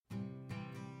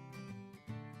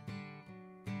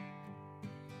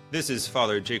This is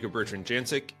Father Jacob Bertrand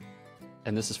Jancic.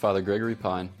 And this is Father Gregory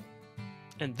Pine.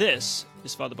 And this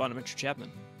is Father Bonaventure Chapman.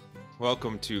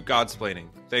 Welcome to Godsplaining.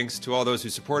 Thanks to all those who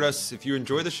support us. If you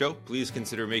enjoy the show, please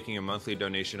consider making a monthly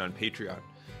donation on Patreon.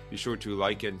 Be sure to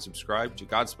like and subscribe to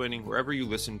Godsplaining wherever you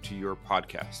listen to your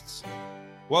podcasts.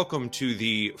 Welcome to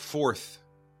the fourth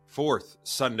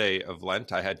Sunday of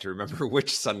Lent. I had to remember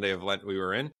which Sunday of Lent we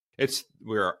were in.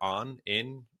 We're on,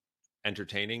 in,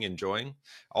 entertaining, enjoying,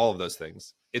 all of those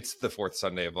things. It's the fourth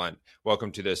Sunday of Lent.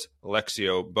 Welcome to this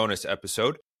Lectio bonus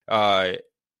episode. No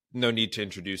need to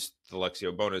introduce the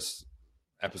Lectio bonus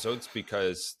episodes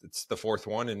because it's the fourth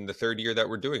one in the third year that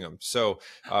we're doing them. So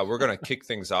we're going to kick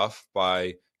things off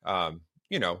by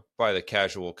the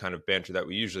casual kind of banter that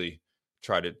we usually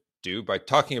try to do by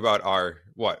talking about our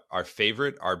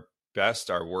favorite, our best,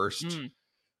 our worst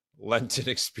Lenten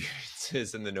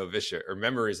experiences in the novitiate, or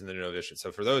memories in the novitiate.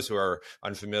 So for those who are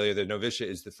unfamiliar, the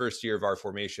novitiate is the first year of our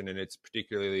formation, and it's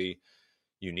particularly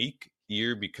unique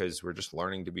year because we're just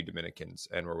learning to be Dominicans,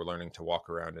 and we're learning to walk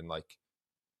around in like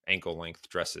ankle length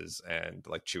dresses and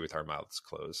like chew with our mouths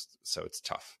closed. So it's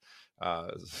tough.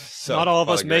 So not all of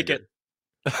us make it.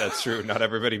 That's true. Not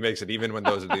everybody makes it, even when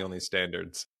those are the only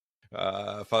standards.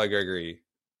 Father Gregory,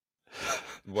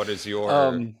 what is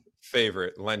your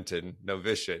favorite Lenten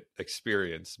novitiate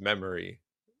experience, memory,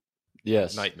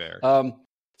 nightmare?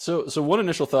 So one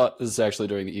initial thought is actually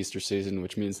during the Easter season,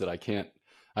 which means that I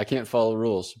can't follow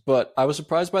rules. But I was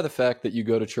surprised by the fact that you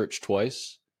go to church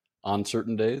twice on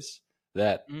certain days.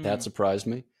 That surprised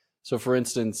me. So for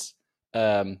instance,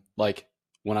 like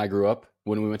when I grew up,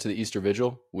 when we went to the Easter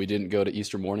Vigil, we didn't go to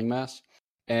Easter morning mass.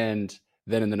 And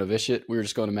then in the novitiate, we were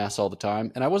just going to mass all the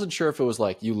time. And I wasn't sure if it was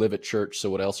like, you live at church, so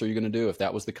what else are you going to do? If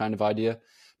that was the kind of idea.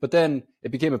 But then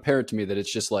it became apparent to me that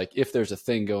it's just like, if there's a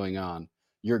thing going on,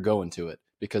 you're going to it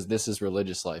because this is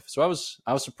religious life. So I was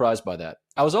surprised by that.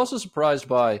 I was also surprised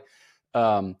by,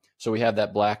 so we have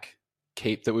that black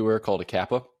cape that we wear called a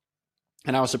kappa.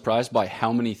 And I was surprised by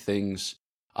how many things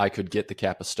I could get the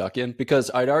kappa stuck in, because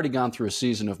I'd already gone through a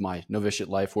season of my novitiate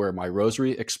life where my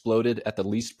rosary exploded at the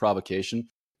least provocation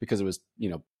because it was,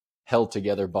 held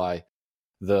together by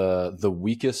the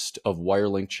weakest of wire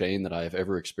link chain that I have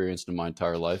ever experienced in my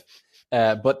entire life.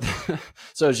 But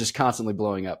so it was just constantly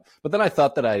blowing up. But then I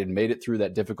thought that I had made it through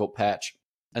that difficult patch.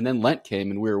 And then Lent came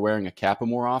and we were wearing a kappa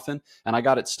more often. And I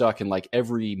got it stuck in like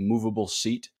every movable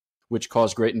seat, which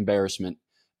caused great embarrassment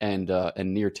and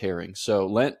near tearing. So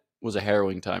Lent was a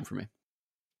harrowing time for me.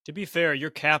 To be fair,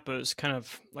 your kappa is kind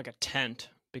of like a tent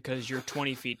because you're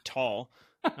 20 feet tall.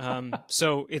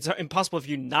 So it's impossible for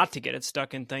you not to get it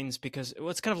stuck in things because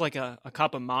it's kind of like a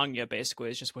kappa magna,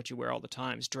 basically. It's just what you wear all the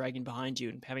time. It's dragging behind you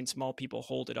and having small people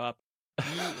hold it up.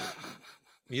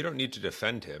 You don't need to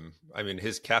defend him. I mean,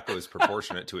 his kappa is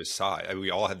proportionate to his size. I mean, we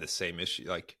all had the same issue.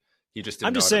 Like, he just didn't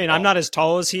I'm just saying, I'm not as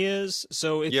tall as he is.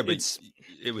 So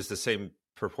it was the same,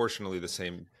 proportionally the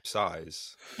same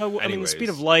size. Oh, I mean, the speed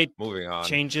of light moving on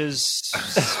changes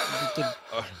the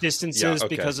distances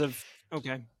because of,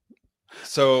 okay.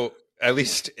 So at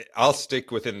least I'll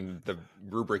stick within the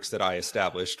rubrics that I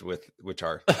established which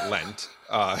are Lent.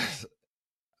 But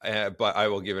I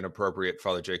will give an appropriate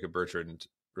Father Jacob Bertrand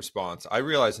response. I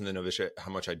realized in the novitiate how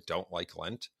much I don't like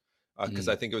Lent because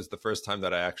I think it was the first time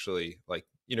that I actually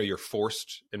you're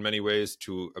forced in many ways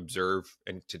to observe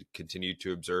and to continue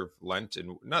to observe Lent.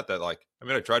 And not that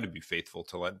I tried to be faithful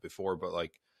to Lent before, but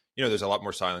there's a lot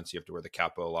more silence. You have to wear the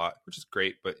kappa a lot, which is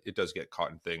great, but it does get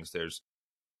caught in things. There's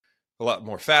a lot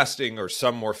more fasting or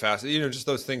some more fasting, just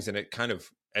those things. And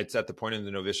it's at the point in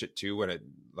the novitiate too, when it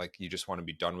you just want to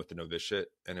be done with the novitiate.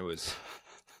 And it was,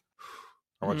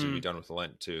 I want you to be done with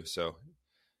Lent too. So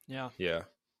yeah.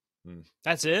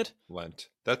 That's it. Lent.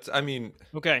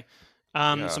 Okay.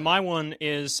 So my one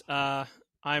is, I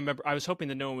remember I was hoping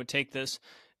that no one would take this,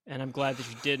 and I'm glad that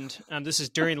you didn't. This is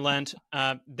during Lent.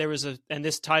 There was and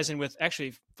this ties in with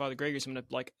actually Father Gregory's. I'm going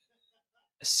to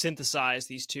synthesize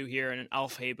these two here in an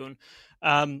Aufhebung.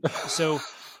 So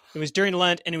it was during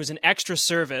Lent, and it was an extra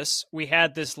service. We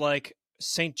had this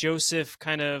St. Joseph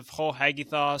kind of whole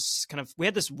Hagios we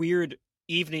had this weird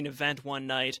evening event one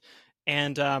night,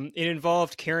 and it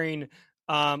involved carrying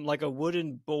a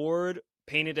wooden board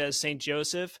painted as St.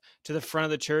 Joseph to the front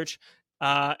of the church.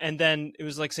 And then it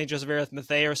was like St. Joseph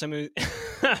Arimathea or something.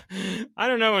 I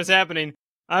don't know what's happening.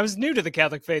 I was new to the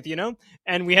Catholic faith,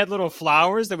 and we had little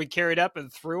flowers that we carried up and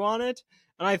threw on it.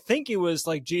 And I think it was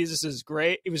Jesus's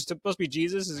grave. It was supposed to be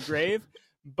Jesus's grave,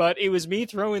 but it was me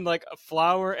throwing a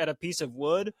flower at a piece of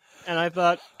wood. And I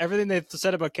thought everything they've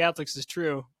said about Catholics is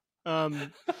true.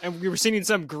 And we were singing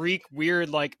some Greek weird,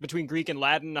 like between Greek and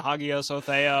Latin, Hagios, O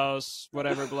Theos,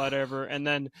 whatever, and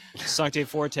then Sancte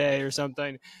Forte or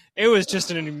something. It was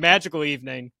just a magical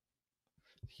evening.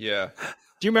 Yeah.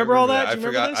 Do you remember all that?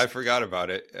 I forgot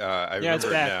about it. I remember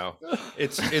it back. now.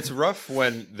 It's rough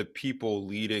when the people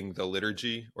leading the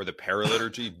liturgy or the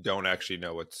paraliturgy don't actually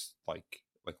know what's like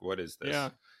what is this? Yeah.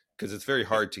 Because it's very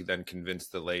hard to then convince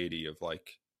the laity of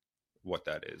like what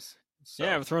that is. So,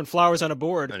 yeah, we're throwing flowers on a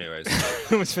board. Anyways,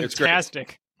 it was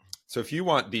fantastic. So if you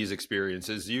want these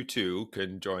experiences, you too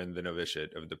can join the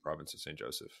novitiate of the province of St.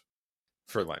 Joseph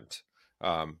for Lent.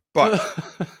 But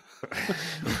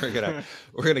we're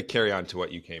gonna carry on to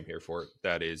what you came here for.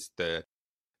 That is the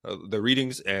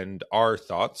readings and our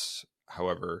thoughts,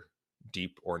 however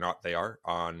deep or not they are,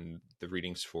 on the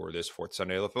readings for this fourth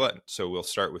Sunday of Lent. So we'll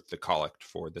start with the collect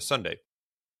for the Sunday.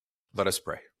 Let us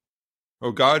pray.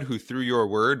 O God, who through your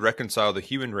word reconcile the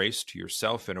human race to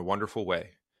yourself in a wonderful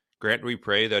way, grant, we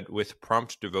pray, that with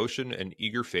prompt devotion and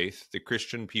eager faith, the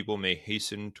Christian people may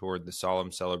hasten toward the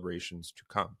solemn celebrations to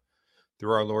come.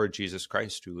 Through our Lord Jesus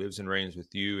Christ, who lives and reigns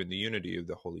with you in the unity of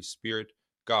the Holy Spirit,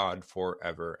 God,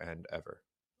 forever and ever.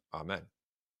 Amen.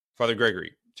 Father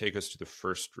Gregory, take us to the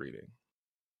first reading.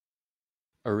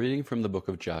 A reading from the book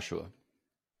of Joshua.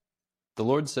 The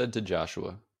Lord said to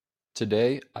Joshua,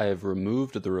 "Today I have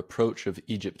removed the reproach of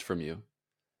Egypt from you."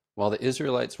 While the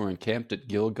Israelites were encamped at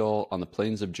Gilgal on the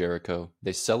plains of Jericho,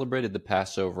 they celebrated the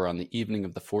Passover on the evening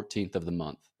of the 14th of the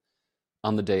month.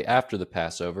 On the day after the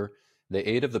Passover, they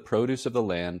ate of the produce of the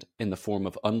land in the form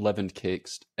of unleavened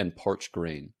cakes and parched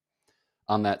grain.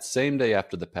 On that same day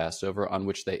after the Passover, on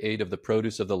which they ate of the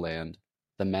produce of the land,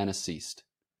 the manna ceased.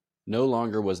 No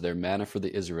longer was there manna for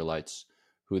the Israelites,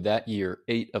 who that year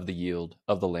ate of the yield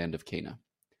of the land of Canaan.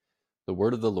 The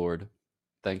word of the Lord.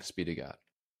 Thanks be to God.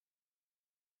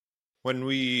 When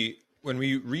we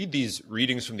read these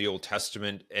readings from the Old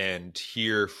Testament and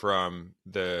hear from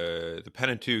the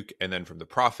Pentateuch and then from the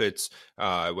prophets,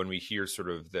 when we hear sort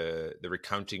of the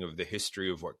recounting of the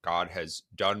history of what God has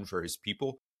done for his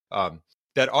people,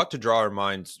 that ought to draw our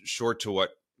minds short to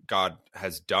what God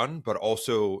has done, but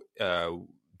also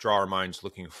draw our minds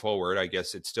looking forward. I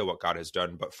guess it's still what God has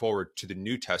done, but forward to the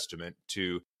New Testament,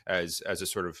 to as a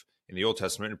sort of, in the Old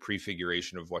Testament, a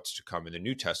prefiguration of what's to come in the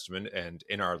New Testament and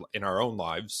in our own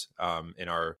lives, in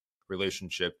our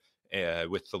relationship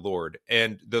with the Lord.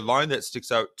 And the line that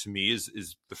sticks out to me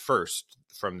is the first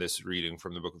from this reading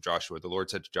from the book of Joshua. The Lord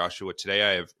said to Joshua, "Today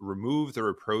I have removed the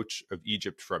reproach of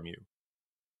Egypt from you."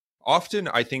 Often,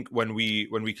 I think when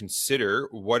we consider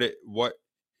what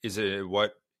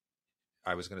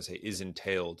I was going to say is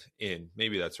entailed in,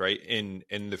 maybe that's right,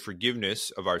 in the forgiveness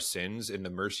of our sins, in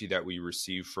the mercy that we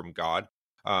receive from God,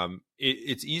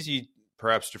 it's easy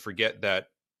perhaps to forget that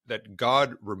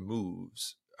God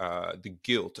removes the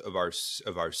guilt of our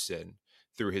sin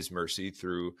through his mercy,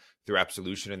 through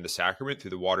absolution in the sacrament,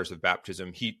 through the waters of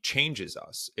baptism. He changes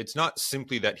us. It's not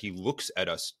simply that he looks at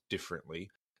us differently.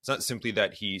 It's not simply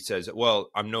that he says, well,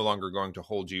 I'm no longer going to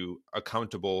hold you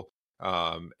accountable,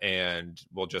 and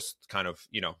we'll just kind of,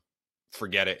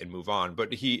 forget it and move on.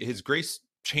 But his grace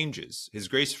changes, his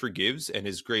grace forgives, and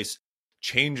his grace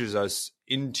changes us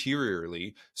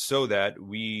interiorly so that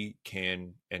we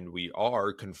can and we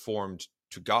are conformed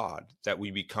to God, that we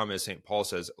become, as St. Paul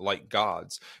says, like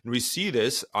gods. And we see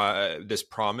this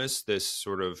promise, this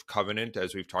sort of covenant,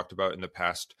 as we've talked about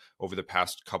over the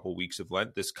past couple weeks of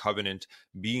Lent, this covenant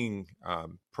being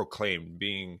proclaimed,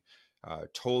 being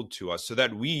told to us, so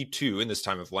that we too, in this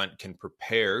time of Lent, can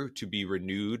prepare to be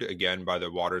renewed again by the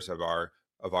waters of our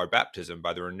baptism,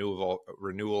 by the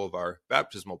renewal of our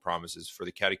baptismal promises for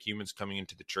the catechumens coming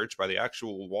into the church, by the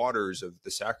actual waters of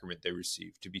the sacrament they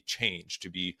receive, to be changed, to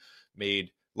be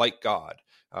made like God,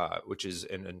 which is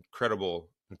an incredible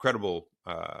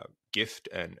gift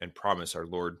and promise our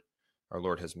Lord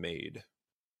has made.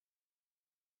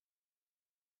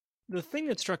 The thing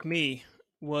that struck me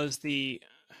was the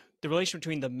relation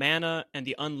between the manna and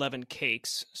the unleavened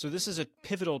cakes. So this is a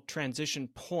pivotal transition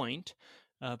point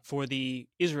for the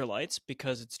Israelites,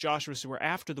 because it's Joshua. So we're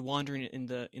after the wandering in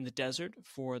the desert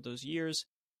for those years,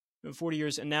 40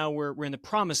 years, and now we're in the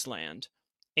Promised Land.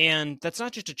 And that's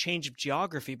not just a change of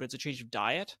geography, but it's a change of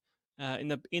diet.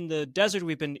 In the desert,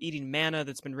 we've been eating manna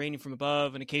that's been raining from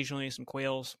above, and occasionally some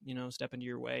quails, step into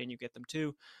your way, and you get them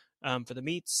too for the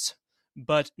meats.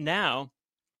 But now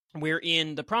we're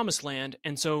in the Promised Land,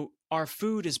 and so our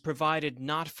food is provided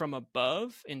not from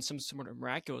above in some sort of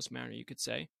miraculous manner, you could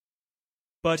say,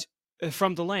 but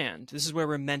from the land. This is where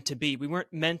we're meant to be. We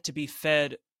weren't meant to be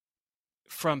fed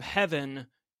from heaven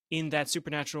in that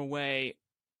supernatural way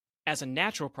as a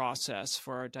natural process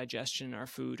for our digestion, our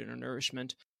food, and our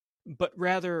nourishment, but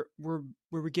rather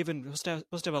we're given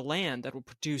supposed to have a land that will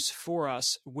produce for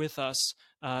us, with us,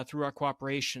 through our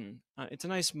cooperation. It's a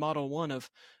nice model one of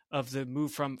the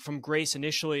move from grace.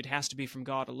 Initially, it has to be from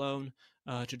God alone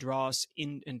to draw us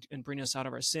in and bring us out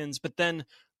of our sins, but then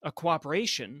a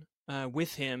cooperation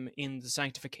with Him in the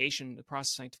sanctification, the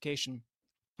process of sanctification.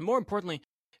 And more importantly,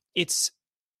 it's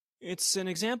an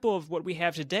example of what we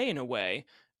have today in a way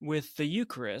with the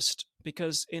Eucharist,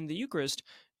 because in the Eucharist,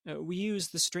 we use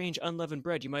the strange unleavened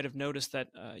bread. You might have noticed that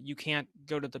you can't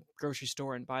go to the grocery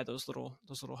store and buy those little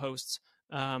hosts,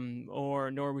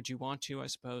 or nor would you want to, I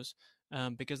suppose,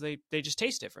 because they just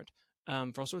taste different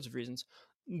for all sorts of reasons.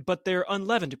 But they're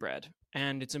unleavened bread,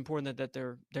 and it's important that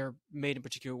they're made in a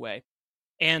particular way.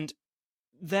 And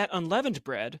that unleavened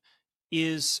bread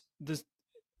is the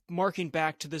marking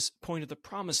back to this point of the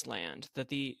promised land, that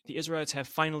the Israelites have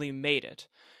finally made it.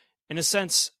 In a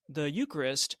sense, the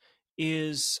Eucharist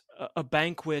is a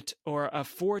banquet or a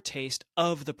foretaste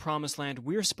of the promised land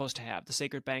we're supposed to have, the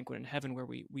sacred banquet in heaven where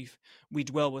we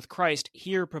dwell with Christ,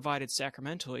 here provided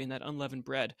sacramentally in that unleavened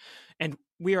bread. And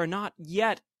we are not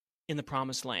yet in the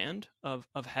promised land of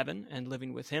heaven and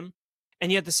living with Him.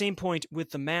 And yet at the same point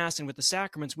with the Mass and with the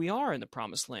sacraments, we are in the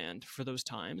promised land for those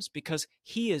times because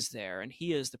He is there and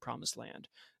He is the promised land.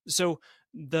 So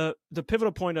the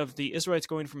pivotal point of the Israelites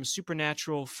going from a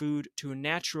supernatural food to a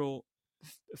natural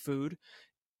food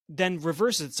then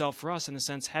reverses itself for us in a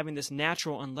sense, having this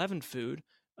natural unleavened food,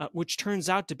 which turns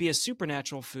out to be a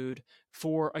supernatural food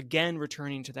for again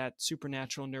returning to that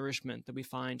supernatural nourishment that we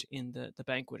find in the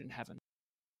banquet in heaven.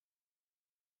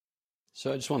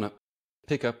 So I just want to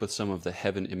pick up with some of the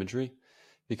heaven imagery,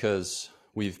 because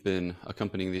we've been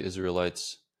accompanying the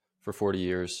Israelites for 40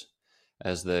 years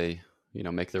as they,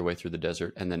 make their way through the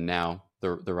desert, and then now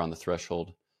they're on the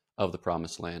threshold of the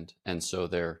promised land, and so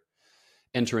they're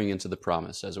entering into the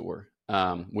promise, as it were,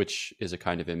 which is a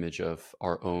kind of image of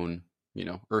our own,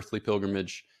 earthly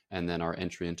pilgrimage, and then our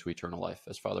entry into eternal life,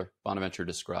 as Father Bonaventure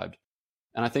described.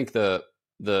 And I think the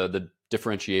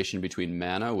differentiation between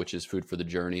manna, which is food for the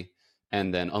journey,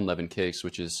 and then unleavened cakes,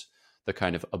 which is the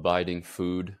kind of abiding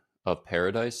food of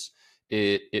paradise,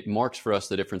 it marks for us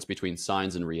the difference between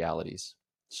signs and realities.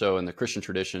 So in the Christian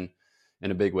tradition,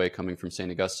 in a big way coming from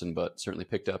St. Augustine, but certainly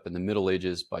picked up in the Middle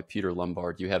Ages by Peter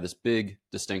Lombard, you have this big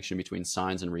distinction between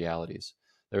signs and realities.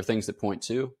 There are things that point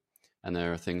to, and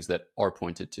there are things that are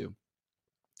pointed to.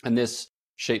 And this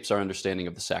shapes our understanding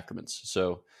of the sacraments.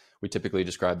 So we typically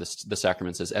describe the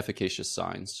sacraments as efficacious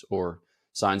signs, or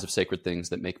signs of sacred things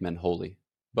that make men holy.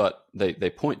 But they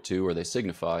point to, or they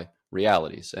signify,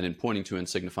 realities. And in pointing to and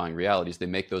signifying realities, they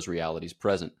make those realities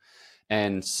present.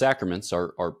 And sacraments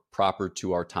are proper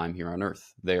to our time here on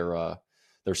earth. They're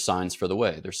signs for the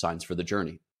way. They're signs for the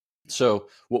journey. So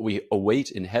what we await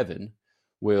in heaven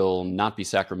will not be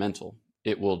sacramental.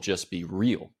 It will just be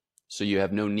real. So you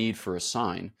have no need for a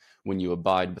sign when you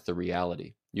abide with the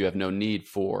reality. You have no need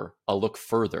for a look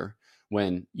further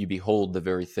when you behold the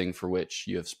very thing for which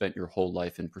you have spent your whole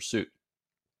life in pursuit.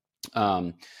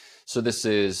 So this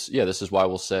is why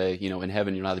we'll say, in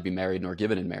heaven you'll neither be married nor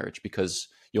given in marriage, because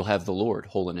you'll have the Lord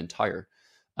whole and entire.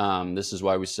 This is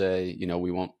why we say,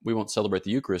 we won't celebrate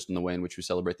the Eucharist in the way in which we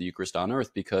celebrate the Eucharist on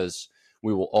earth, because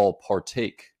we will all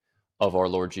partake of our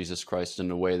Lord Jesus Christ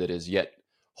in a way that is yet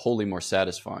wholly more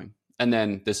satisfying. And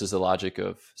then this is the logic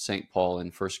of St. Paul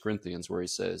in 1 Corinthians, where he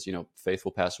says, faith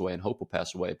will pass away and hope will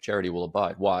pass away, charity will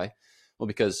abide. Why? Well,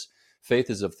 because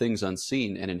faith is of things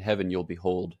unseen, and in heaven you'll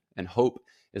behold, and hope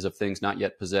is of things not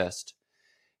yet possessed,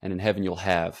 and in heaven you'll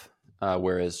have.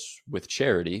 Whereas with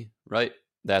charity, right,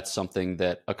 that's something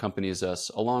that accompanies us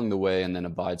along the way and then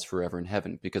abides forever in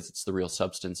heaven, because it's the real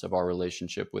substance of our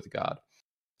relationship with God.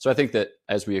 So I think that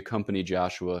as we accompany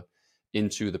Joshua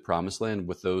into the promised land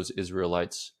with those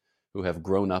Israelites who have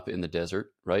grown up in the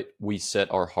desert, right, we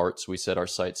set our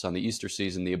sights on the Easter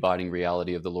season, the abiding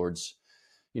reality of the Lord's,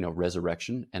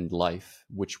 resurrection and life,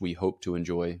 which we hope to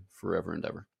enjoy forever and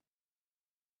ever.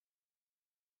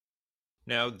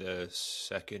 Now the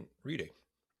second reading.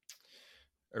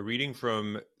 A reading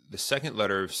from the second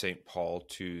letter of St. Paul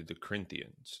to the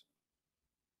Corinthians.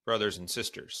 Brothers and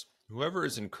sisters, whoever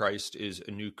is in Christ is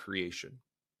a new creation.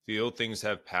 The old things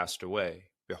have passed away.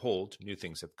 Behold, new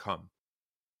things have come.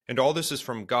 And all this is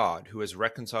from God, who has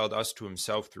reconciled us to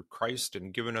himself through Christ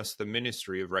and given us the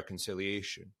ministry of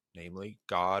reconciliation. Namely,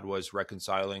 God was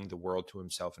reconciling the world to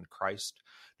himself in Christ,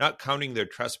 not counting their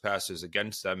trespasses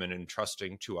against them, and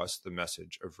entrusting to us the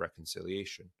message of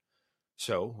reconciliation.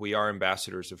 So we are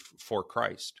ambassadors for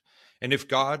Christ. And if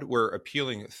God were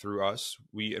appealing through us,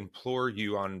 we implore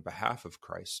you on behalf of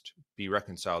Christ, be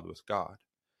reconciled with God.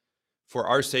 For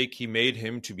our sake he made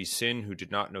him to be sin who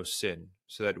did not know sin,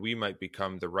 so that we might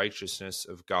become the righteousness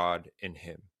of God in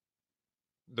him.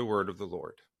 The word of the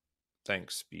Lord.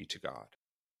 Thanks be to God.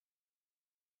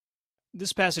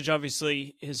 This passage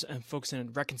obviously is focusing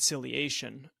on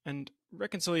reconciliation, and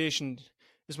reconciliation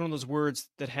is one of those words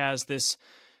that has this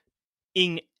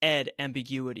ing-ed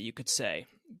ambiguity, you could say.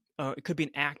 It could be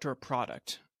an act or a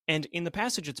product. And in the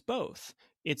passage, it's both.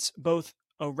 It's both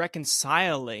a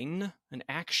reconciling, an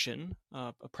action,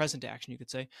 a present action, you could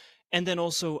say, and then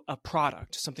also a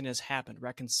product, something has happened,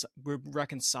 we're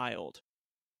reconciled.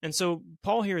 And so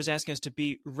Paul here is asking us to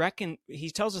be he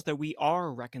tells us that we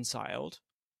are reconciled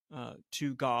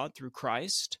to God through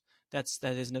Christ. That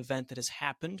is an event that has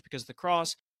happened because of the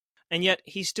cross. And yet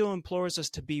he still implores us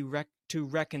to be to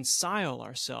reconcile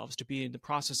ourselves, to be in the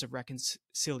process of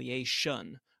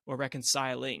reconciliation or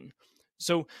reconciling.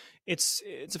 So it's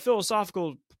a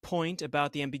philosophical point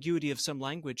about the ambiguity of some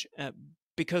language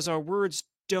because our words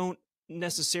don't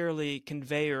necessarily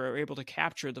convey or are able to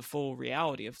capture the full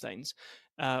reality of things.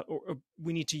 Or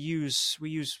we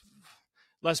use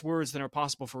less words than are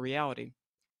possible for reality.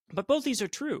 But both these are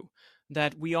true,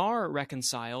 that we are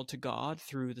reconciled to God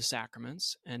through the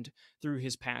sacraments and through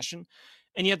his passion.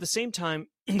 And yet at the same time,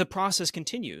 the process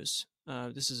continues.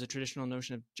 This is a traditional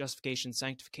notion of justification,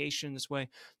 sanctification this way.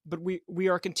 But we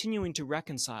are continuing to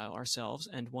reconcile ourselves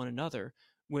and one another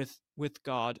with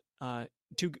God,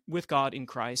 with God in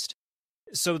Christ,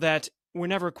 so that we're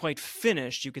never quite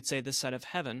finished, you could say, this side of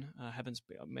heaven. Heaven's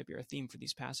maybe our theme for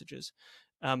these passages.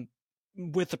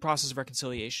 With the process of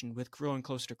reconciliation, with growing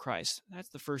closer to Christ. That's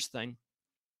the first thing.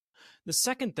 The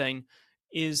second thing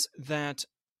is that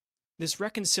this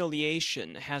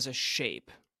reconciliation has a shape.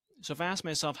 So if I ask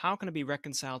myself, how can I be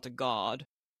reconciled to God?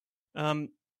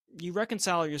 You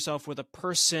reconcile yourself with a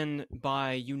person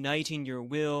by uniting your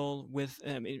will, with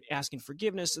asking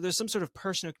forgiveness. So there's some sort of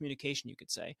personal communication, you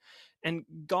could say. And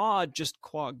God, just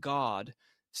qua God,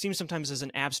 seems sometimes as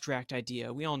an abstract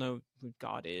idea. We all know who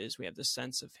God is. We have this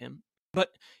sense of him.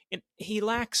 But he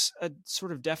lacks a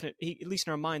sort of definite, at least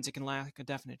in our minds, it can lack a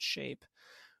definite shape.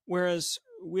 Whereas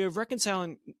we're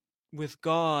reconciling with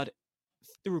God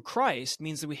through Christ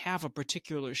means that we have a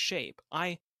particular shape.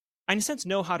 I in a sense,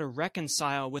 know how to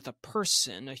reconcile with a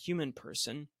person, a human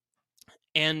person,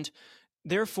 and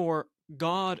therefore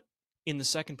God, in the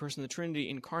second person of the Trinity,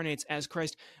 incarnates as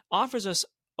Christ, offers us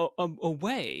a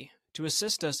way to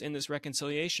assist us in this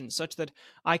reconciliation, such that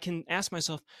I can ask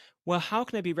myself, well, how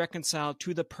can I be reconciled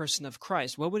to the person of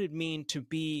Christ? What would it mean to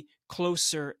be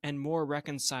closer and more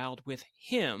reconciled with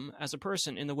him as a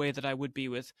person in the way that I would be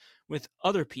with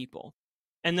other people?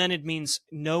 And then it means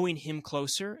knowing him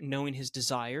closer, knowing his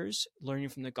desires, learning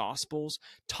from the Gospels,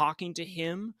 talking to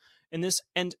him, and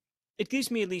it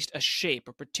gives me at least a shape,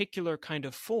 a particular kind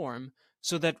of form,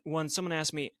 so that when someone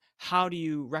asks me, how do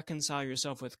you reconcile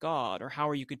yourself with God, or how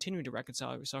are you continuing to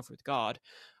reconcile yourself with God,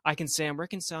 I can say I'm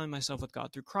reconciling myself with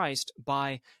God through Christ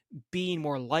by being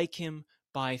more like him,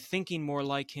 by thinking more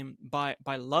like him, by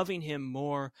loving him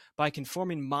more, by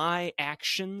conforming my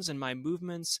actions and my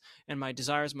movements and my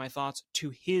desires, my thoughts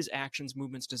to his actions,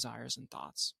 movements, desires, and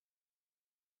thoughts.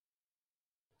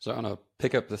 So I want to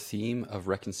pick up the theme of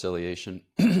reconciliation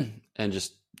and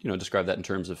just, describe that in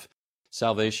terms of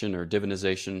salvation or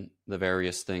divinization, the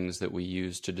various things that we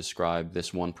use to describe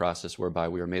this one process whereby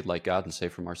we are made like God and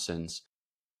saved from our sins.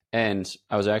 And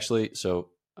I was actually,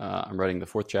 I'm writing the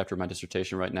 4th chapter of my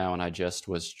dissertation right now, and I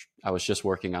was just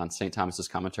working on St. Thomas's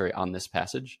commentary on this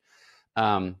passage,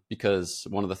 because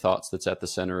one of the thoughts that's at the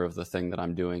center of the thing that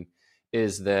I'm doing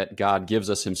is that God gives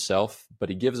us himself, but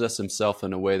he gives us himself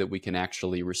in a way that we can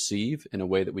actually receive, in a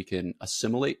way that we can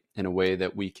assimilate, in a way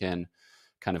that we can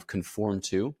kind of conform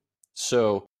to.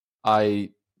 So I'm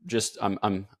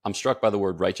struck by the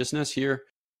word righteousness here,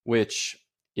 which,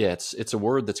 yeah, it's a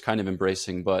word that's kind of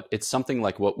embracing, but it's something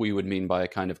like what we would mean by a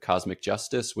kind of cosmic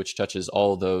justice, which touches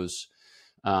all those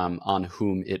on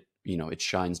whom it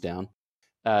shines down.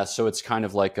 So it's kind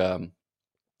of like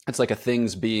it's like a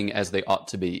things being as they ought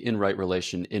to be, in right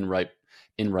relation, in right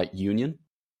union.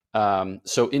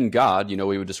 So in God,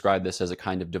 we would describe this as a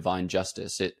kind of divine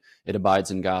justice. It abides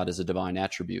in God as a divine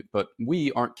attribute, but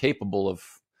we aren't capable of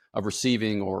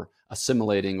receiving or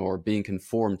assimilating or being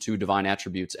conformed to divine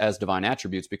attributes as divine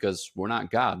attributes because we're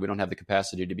not God. We don't have the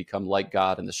capacity to become like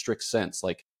God in the strict sense.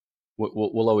 Like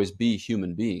we'll always be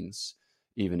human beings,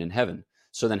 even in heaven.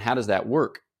 So then how does that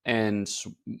work? And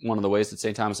one of the ways that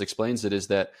St. Thomas explains it is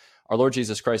that our Lord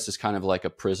Jesus Christ is kind of like a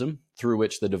prism through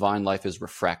which the divine life is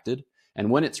refracted. And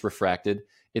when it's refracted,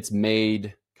 it's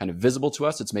made kind of visible to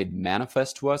us, it's made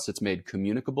manifest to us, it's made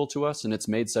communicable to us, and it's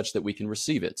made such that we can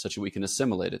receive it, such that we can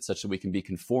assimilate it, such that we can be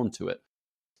conformed to it.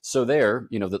 So there,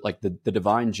 that like the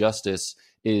divine justice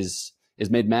is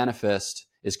made manifest,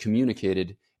 is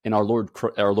communicated in our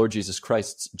Lord Jesus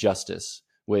Christ's justice,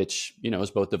 which,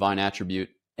 is both divine attribute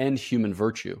and human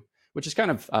virtue, which is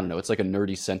kind of, I don't know, it's like a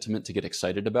nerdy sentiment to get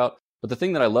excited about. But the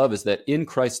thing that I love is that in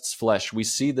Christ's flesh, we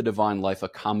see the divine life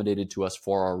accommodated to us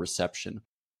for our reception,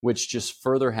 which just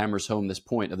further hammers home this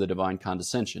point of the divine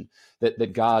condescension,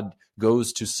 that God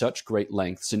goes to such great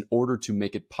lengths in order to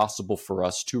make it possible for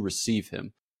us to receive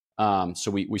him. So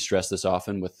we stress this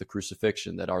often with the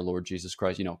crucifixion, that our Lord Jesus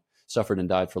Christ, suffered and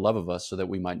died for love of us so that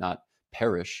we might not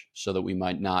perish, so that we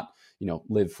might not,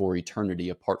 live for eternity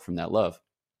apart from that love.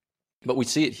 But we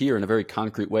see it here in a very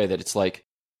concrete way, that it's like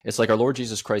our Lord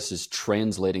Jesus Christ is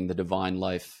translating the divine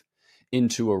life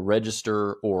into a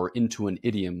register or into an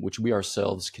idiom which we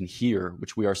ourselves can hear,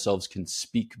 which we ourselves can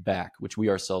speak back, which we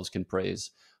ourselves can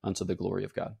praise unto the glory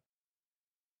of God.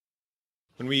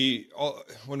 When we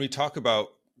talk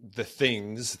about the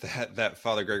things that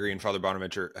Father Gregory and Father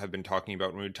Bonaventure have been talking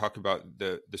about, when we talk about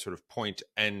the sort of point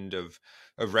end of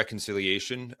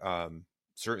reconciliation,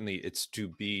 certainly it's to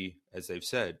be, as they've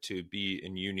said, to be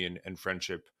in union and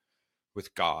friendship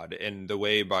with God, and the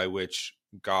way by which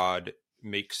God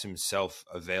makes himself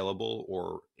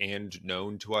available and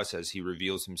known to us as he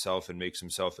reveals himself and makes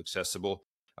himself accessible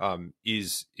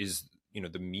is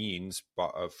the means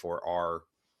for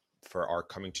our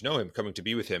coming to know him, coming to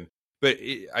be with him. But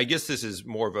I guess this is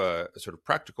more of a sort of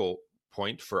practical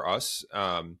point for us,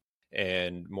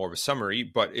 and more of a summary,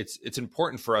 but it's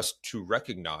important for us to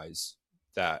recognize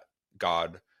that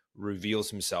God reveals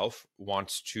himself,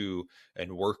 wants to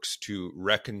and works to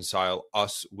reconcile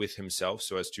us with himself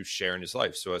so as to share in his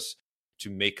life, so as to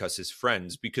make us his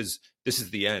friends, because this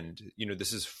is the end.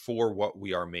 This is for what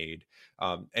we are made.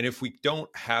 And if we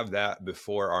don't have that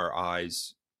before our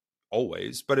eyes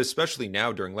always, but especially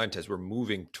now during Lent, as we're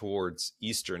moving towards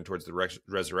Easter and towards the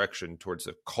resurrection, towards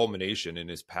the culmination in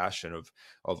his passion of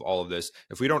all of this,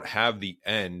 if we don't have the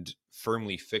end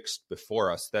firmly fixed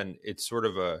before us, then it's sort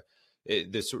of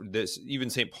this even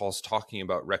St. Paul's talking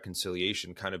about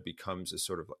reconciliation kind of becomes a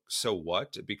sort of like, so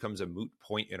what? It becomes a moot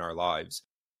point in our lives.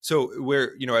 So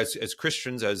we're, as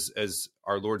Christians, as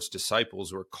our Lord's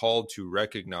disciples, we're called to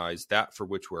recognize that for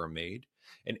which we're made,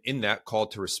 and in that called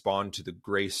to respond to the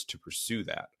grace to pursue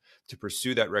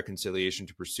that reconciliation,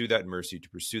 to pursue that mercy, to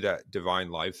pursue that divine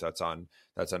life that's on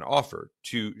offer,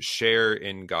 to share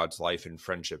in God's life and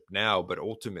friendship now, but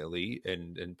ultimately,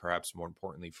 and perhaps more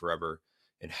importantly, forever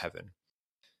in heaven.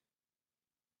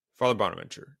 Father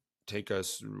Bonaventure,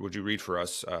 would you read for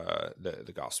us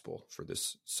the gospel for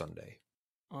this Sunday?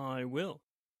 I will.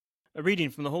 A reading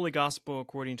from the Holy Gospel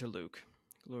according to Luke.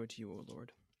 Glory to you, O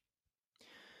Lord.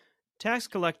 Tax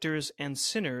collectors and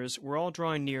sinners were all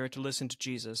drawing near to listen to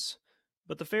Jesus,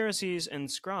 but the Pharisees and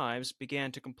scribes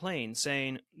began to complain,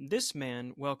 saying, "This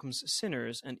man welcomes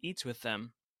sinners and eats with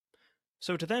them."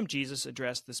 So to them Jesus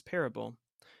addressed this parable.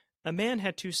 A man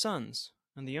had 2 sons,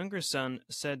 and the younger son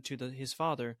said to his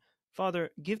father,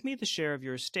 "Father, give me the share of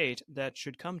your estate that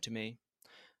should come to me."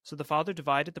 So the father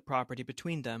divided the property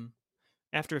between them.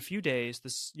 After a few days,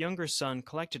 the younger son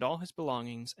collected all his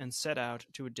belongings and set out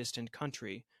to a distant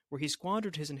country, where he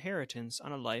squandered his inheritance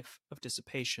on a life of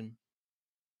dissipation.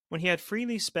 When he had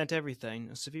freely spent everything,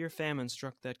 a severe famine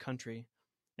struck that country,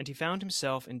 and he found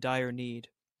himself in dire need.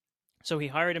 So he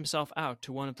hired himself out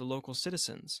to one of the local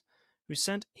citizens, who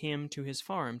sent him to his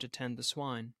farm to tend the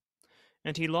swine.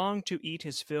 And he longed to eat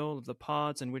his fill of the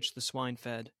pods on which the swine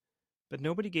fed, but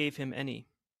nobody gave him any.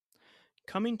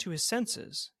 Coming to his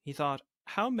senses, he thought,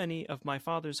 "How many of my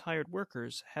father's hired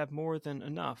workers have more than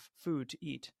enough food to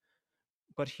eat?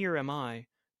 But here am I,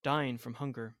 dying from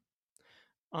hunger.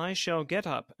 I shall get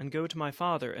up and go to my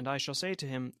father, and I shall say to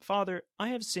him, 'Father, I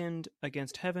have sinned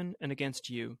against heaven and against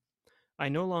you. I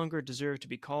no longer deserve to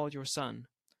be called your son.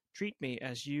 Treat me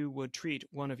as you would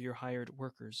treat one of your hired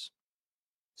workers.'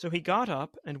 So he got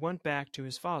up and went back to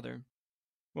his father.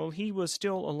 While he was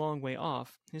still a long way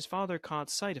off, his father caught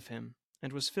sight of him,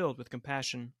 and was filled with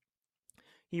compassion.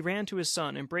 He ran to his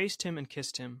son, embraced him, and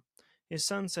kissed him. His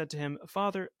son said to him,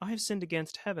 'Father, I have sinned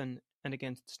against heaven and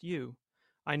against you.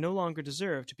 I no longer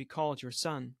deserve to be called your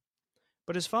son.'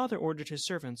 But his father ordered his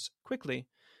servants, 'Quickly,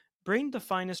 bring the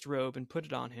finest robe and put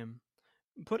it on him.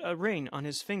 Put a ring on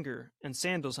his finger and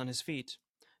sandals on his feet.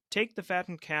 Take the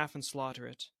fattened calf and slaughter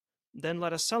it. Then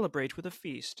let us celebrate with a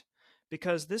feast,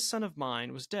 because this son of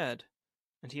mine was dead,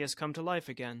 and he has come to life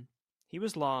again. He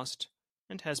was lost,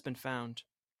 and has been found.'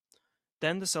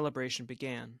 Then the celebration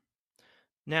began.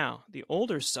 Now the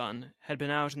older son had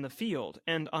been out in the field,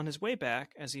 and on his way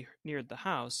back, as he neared the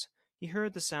house, he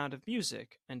heard the sound of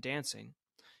music and dancing.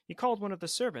 He called one of the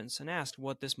servants and asked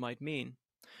what this might mean.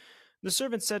 The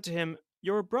servant said to him,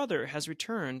 "Your brother has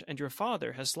returned, and your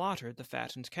father has slaughtered the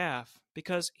fattened calf,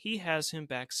 because he has him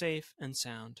back safe and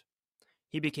sound."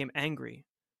 He became angry,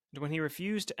 and when he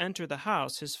refused to enter the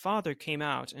house, his father came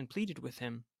out and pleaded with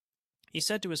him. He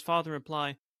said to his father in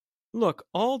reply, "Look,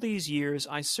 all these years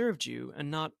I served you,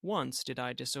 and not once did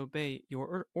I disobey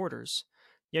your orders.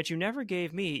 Yet you never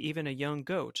gave me even a young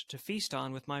goat to feast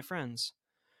on with my friends.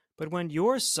 But when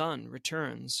your son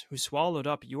returns, who swallowed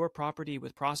up your property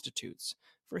with prostitutes,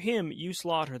 for him you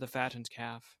slaughter the fattened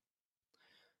calf."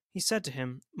 He said to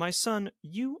him, "My son,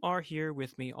 you are here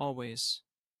with me always.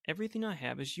 Everything I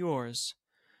have is yours.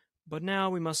 But now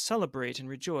we must celebrate and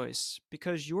rejoice,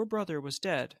 because your brother was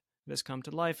dead and has come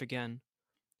to life again.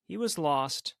 He was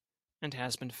lost and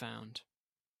has been found."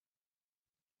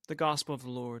 The Gospel of the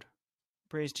Lord.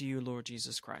 Praise to you, Lord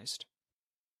Jesus Christ.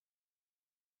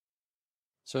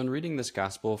 So, in reading this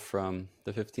Gospel from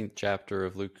the 15th chapter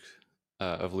of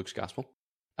Luke's Gospel,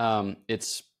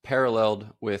 it's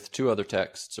paralleled with two other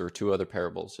texts or two other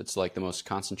parables. It's like the most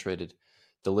concentrated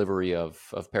delivery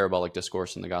of parabolic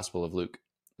discourse in the Gospel of Luke.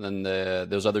 Then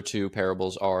those other two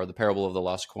parables are the parable of the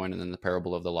lost coin and then the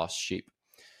parable of the lost sheep.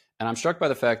 And I'm struck by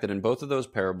the fact that in both of those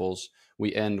parables,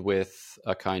 we end with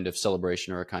a kind of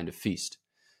celebration or a kind of feast.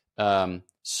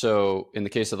 So in the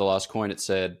case of the lost coin, it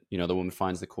said, the woman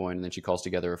finds the coin and then she calls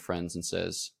together her friends and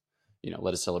says,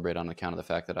 let us celebrate on account of the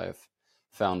fact that I have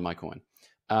found my coin.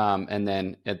 And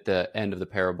then at the end of the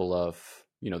parable of,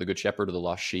 the good shepherd or the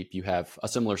lost sheep, you have a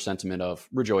similar sentiment of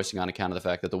rejoicing on account of the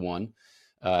fact that the one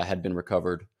had been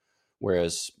recovered,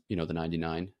 whereas, the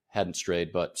 99 hadn't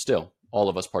strayed, but still all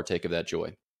of us partake of that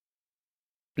joy.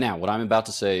 Now, what I'm about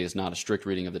to say is not a strict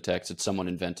reading of the text. It's somewhat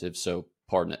inventive, so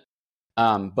pardon it.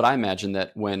 But I imagine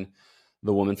that when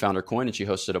the woman found her coin and she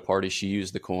hosted a party, she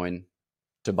used the coin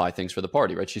to buy things for the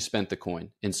party, right? She spent the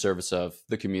coin in service of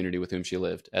the community with whom she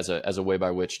lived as a way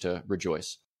by which to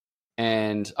rejoice.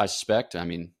 And I suspect,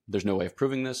 there's no way of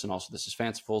proving this, and also this is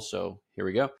fanciful, so here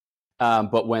we go.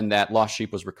 But when that lost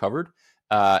sheep was recovered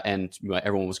and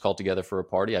everyone was called together for a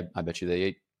party, I bet you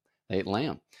they ate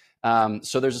lamb.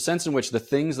 So there's a sense in which the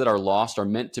things that are lost are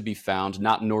meant to be found,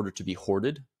 not in order to be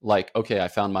hoarded. Like, okay, I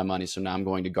found my money, so now I'm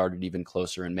going to guard it even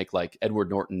closer and make like Edward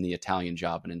Norton, the Italian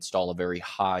Job, and install a very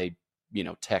high,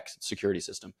 tech security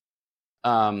system.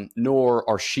 Nor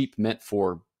are sheep meant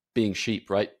for being sheep,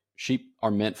 right? Sheep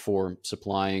are meant for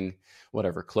supplying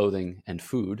whatever clothing and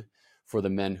food for the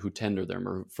men who tender them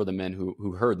or for the men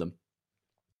who herd them.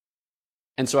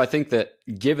 And so I think that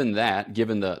given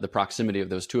the proximity of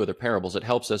those two other parables, it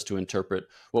helps us to interpret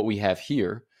what we have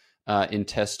here in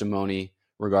testimony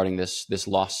regarding this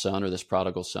lost son or this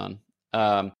prodigal son,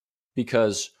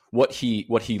 because what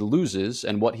he loses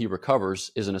and what he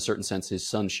recovers is in a certain sense his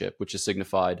sonship, which is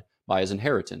signified by his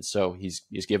inheritance. So he's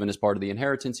given as part of the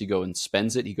inheritance. He goes and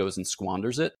spends it. He goes and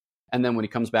squanders it. And then when he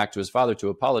comes back to his father to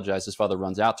apologize, his father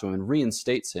runs out to him and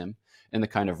reinstates him in the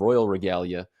kind of royal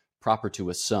regalia proper to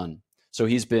a son. So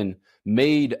he's been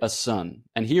made a son.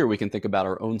 And here we can think about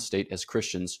our own state as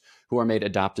Christians who are made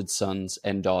adopted sons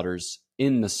and daughters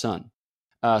in the Son.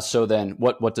 So then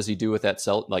what does he do with that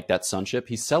sonship?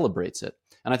 He celebrates it.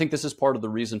 And I think this is part of the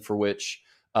reason for which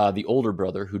the older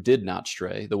brother who did not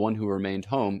stray, the one who remained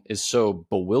home, is so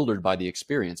bewildered by the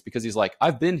experience, because he's like,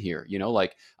 I've been here,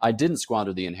 I didn't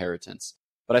squander the inheritance.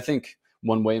 But I think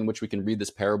one way in which we can read this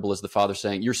parable is the father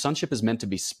saying, your sonship is meant to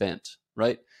be spent,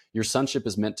 right? Your sonship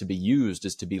is meant to be used,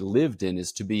 is to be lived in,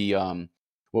 is to be,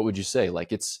 what would you say?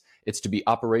 Like it's to be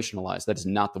operationalized. That is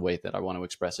not the way that I want to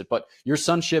express it. But your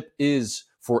sonship is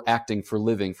for acting, for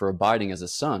living, for abiding as a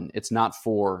son. It's not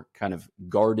for kind of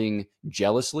guarding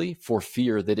jealously for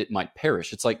fear that it might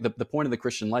perish. It's like the point of the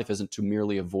Christian life isn't to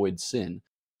merely avoid sin.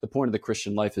 The point of the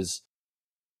Christian life is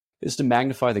to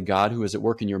magnify the God who is at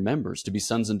work in your members, to be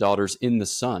sons and daughters in the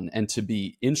Son, and to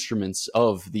be instruments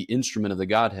of the instrument of the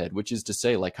Godhead, which is to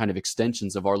say, like kind of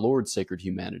extensions of our Lord's sacred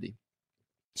humanity.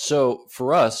 So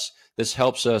for us, this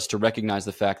helps us to recognize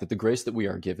the fact that the grace that we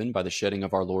are given by the shedding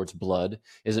of our Lord's blood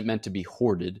isn't meant to be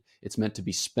hoarded, it's meant to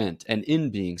be spent. And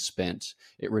in being spent,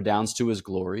 it redounds to his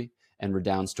glory and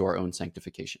redounds to our own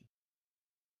sanctification.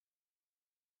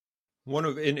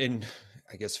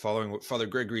 I guess following what Father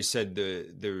Gregory said,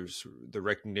 there's the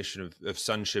recognition of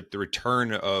sonship, the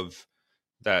return of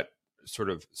that sort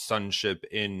of sonship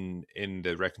in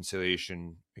the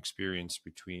reconciliation experience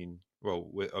between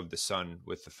of the Son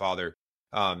with the Father.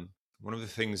 One of the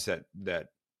things that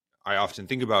I often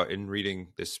think about in reading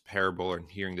this parable and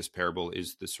hearing this parable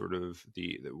is the sort of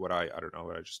what I don't know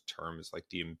what I just term is like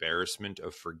the embarrassment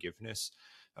of forgiveness.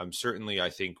 Certainly,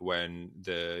 I think when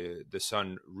the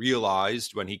son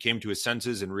realized, when he came to his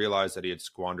senses and realized that he had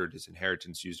squandered his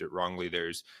inheritance, used it wrongly,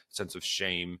 there's a sense of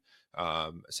shame,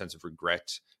 a sense of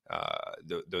regret,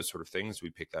 those sort of things.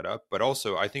 We pick that up. But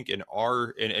also, I think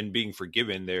in being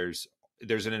forgiven, there's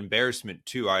an embarrassment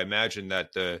too. I imagine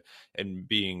that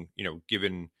being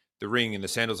given the ring and the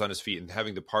sandals on his feet and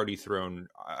having the party thrown,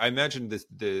 I imagine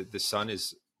the son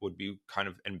would be kind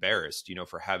of embarrassed,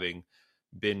 for having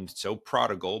been so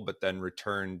prodigal, but then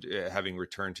having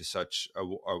returned to such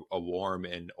a warm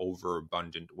and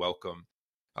overabundant welcome.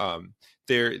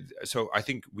 So I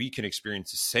think we can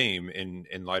experience the same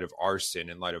in light of our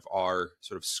sin, in light of our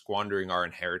sort of squandering our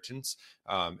inheritance,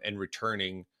 and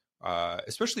returning,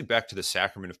 especially back to the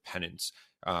sacrament of penance,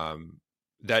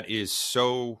 that is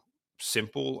so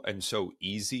simple and so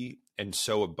easy and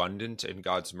so abundant in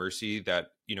God's mercy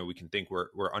that we can think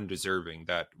we're undeserving,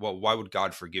 that, well, why would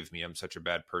God forgive me? I'm such a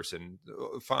bad person.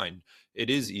 Fine. It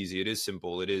is easy. It is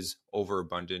simple. It is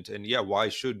overabundant. And yeah, why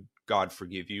should God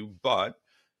forgive you? But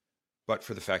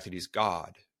for the fact that he's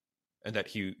God and that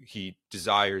he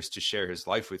desires to share his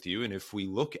life with you. And if we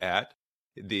look at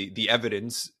the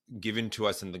evidence given to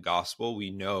us in the gospel, we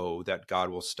know that God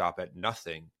will stop at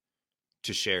nothing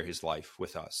to share his life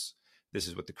with us. This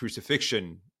is what the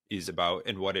crucifixion is about,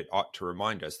 and what it ought to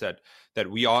remind us, that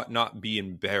we ought not be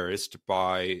embarrassed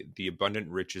by the abundant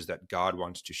riches that God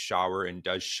wants to shower and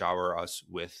does shower us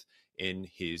with in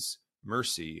his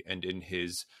mercy and in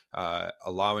his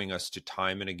allowing us to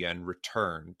time and again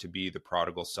return to be the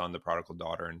prodigal son, the prodigal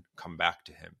daughter, and come back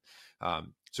to him.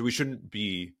 So we shouldn't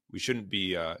be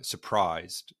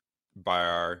surprised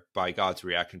by God's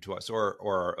reaction to us or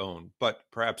our own, but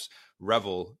perhaps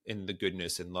revel in the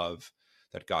goodness and love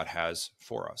that God has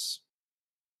for us.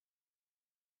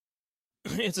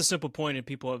 It's a simple point, and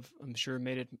people have, I'm sure,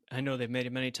 made it. I know they've made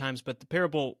it many times, but the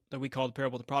parable that we call the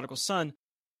parable of the prodigal son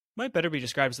might better be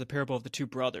described as the parable of the two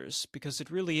brothers, because it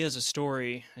really is a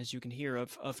story, as you can hear,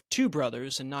 of two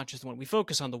brothers and not just one. We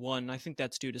focus on the one. I think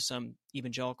that's due to some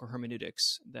evangelical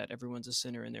hermeneutics, that everyone's a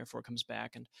sinner and therefore comes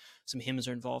back, and some hymns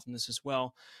are involved in this as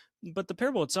well. But the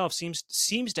parable itself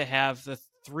seems to have the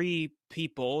three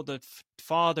people, the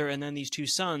father and then these two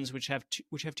sons, which have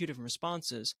two different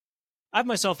responses. I've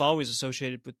myself always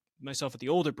associated with the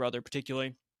older brother,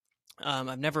 particularly.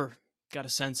 I've never got a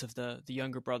sense of the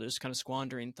younger brothers kind of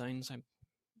squandering things. I've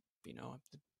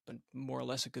been more or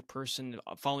less a good person,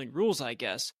 following rules, I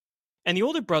guess. And the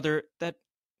older brother that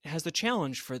has the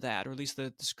challenge for that, or at least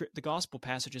the gospel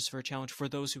passages for a challenge for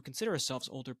those who consider ourselves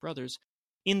older brothers,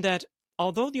 in that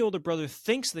although the older brother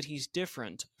thinks that he's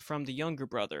different from the younger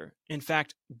brother, in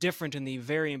fact, different in the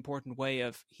very important way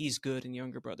of he's good and the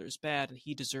younger brother is bad, and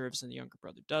he deserves and the younger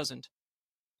brother doesn't,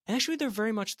 actually, they're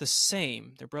very much the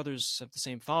same. They're brothers of the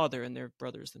same father, and they're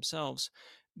brothers themselves,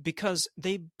 because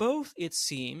they both, it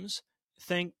seems,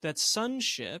 think that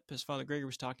sonship, as Father Gregory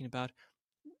was talking about,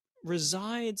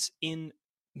 resides in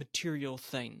material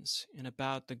things and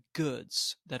about the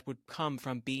goods that would come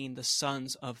from being the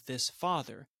sons of this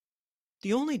father.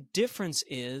 The only difference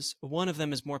is one of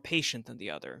them is more patient than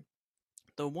the other.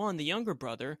 The younger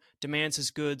brother, demands his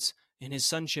goods and his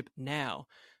sonship now.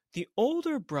 The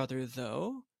older brother,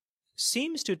 though,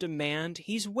 seems to demand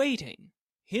he's waiting.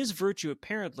 His virtue,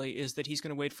 apparently, is that he's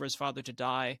going to wait for his father to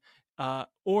die,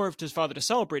 or for his father to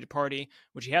celebrate a party,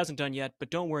 which he hasn't done yet, but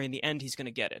don't worry, in the end he's going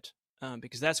to get it,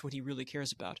 because that's what he really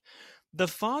cares about. The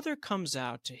father comes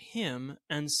out to him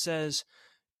and says,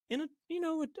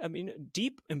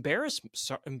 deep embarrassment,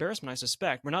 I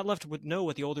suspect. We're not left to know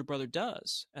what the older brother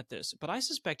does at this, but I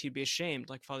suspect he'd be ashamed,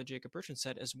 like Father Jacob Bertrand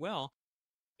said as well,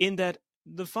 in that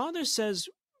the father says,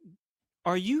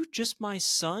 are you just my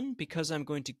son because I'm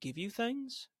going to give you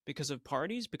things, because of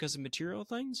parties, because of material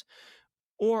things?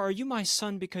 Or are you my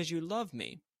son because you love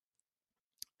me?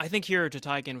 I think here, to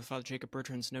tie again with Father Jacob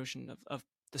Bertrand's notion of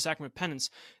the sacrament of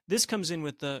penance, this comes in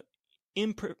with the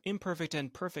imperfect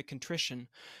and perfect contrition.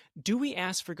 Do we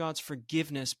ask for God's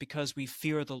forgiveness because we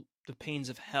fear the pains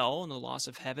of hell and the loss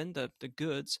of heaven, the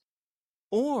goods?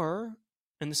 Or,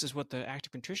 and this is what the act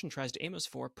of contrition tries to aim us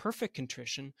for, perfect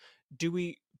contrition, do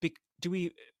we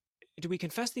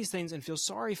confess these things and feel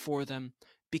sorry for them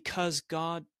because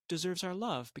God deserves our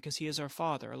love, because he is our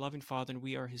father, our loving father, and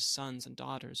we are his sons and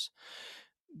daughters?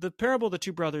 The parable of the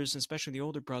two brothers, especially the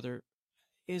older brother,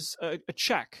 is a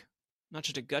check, not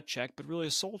just a gut check, but really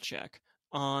a soul check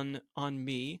on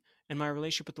me and my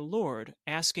relationship with the Lord,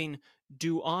 asking,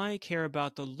 do I care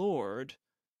about the Lord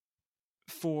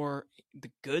for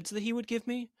the goods that he would give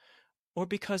me, or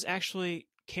because actually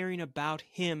caring about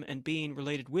him and being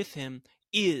related with him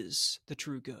is the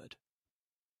true good?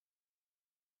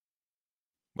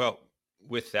 Well,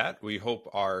 with that, we hope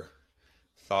our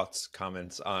thoughts,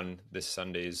 comments on this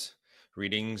Sunday's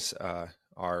readings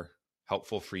are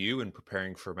helpful for you in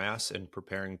preparing for Mass and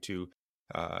preparing to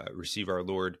receive our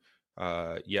Lord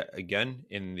yet again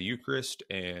in the Eucharist,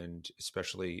 and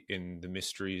especially in the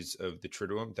mysteries of the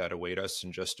Triduum that await us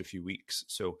in just a few weeks.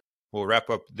 So we'll wrap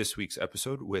up this week's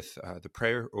episode with the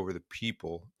prayer over the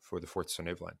people for the fourth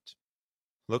Sunday of Lent.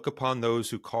 Look upon those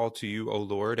who call to you, O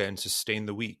Lord, and sustain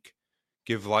the weak.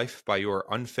 Give life by your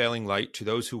unfailing light to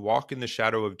those who walk in the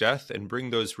shadow of death, and bring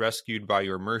those rescued by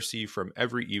your mercy from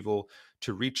every evil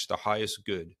to reach the highest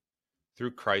good.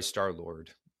 Through Christ our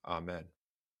Lord. Amen.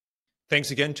 Thanks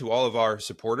again to all of our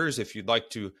supporters. If you'd like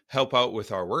to help out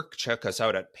with our work, check us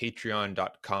out at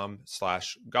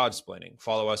patreon.com/Godsplaining.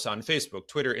 Follow us on Facebook,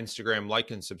 Twitter, Instagram,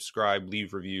 like and subscribe,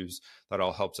 leave reviews. That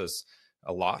all helps us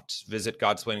a lot. Visit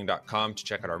godsplaining.com to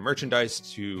check out our merchandise,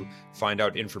 to find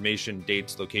out information,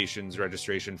 dates, locations,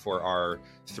 registration for our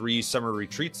 3 summer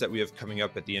retreats that we have coming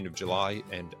up at the end of July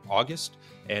and August.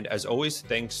 And as always,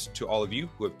 thanks to all of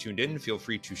you who have tuned in. Feel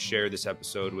free to share this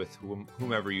episode with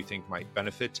whomever you think might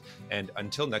benefit. And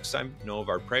until next time, know of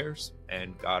our prayers,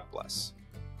 and God bless.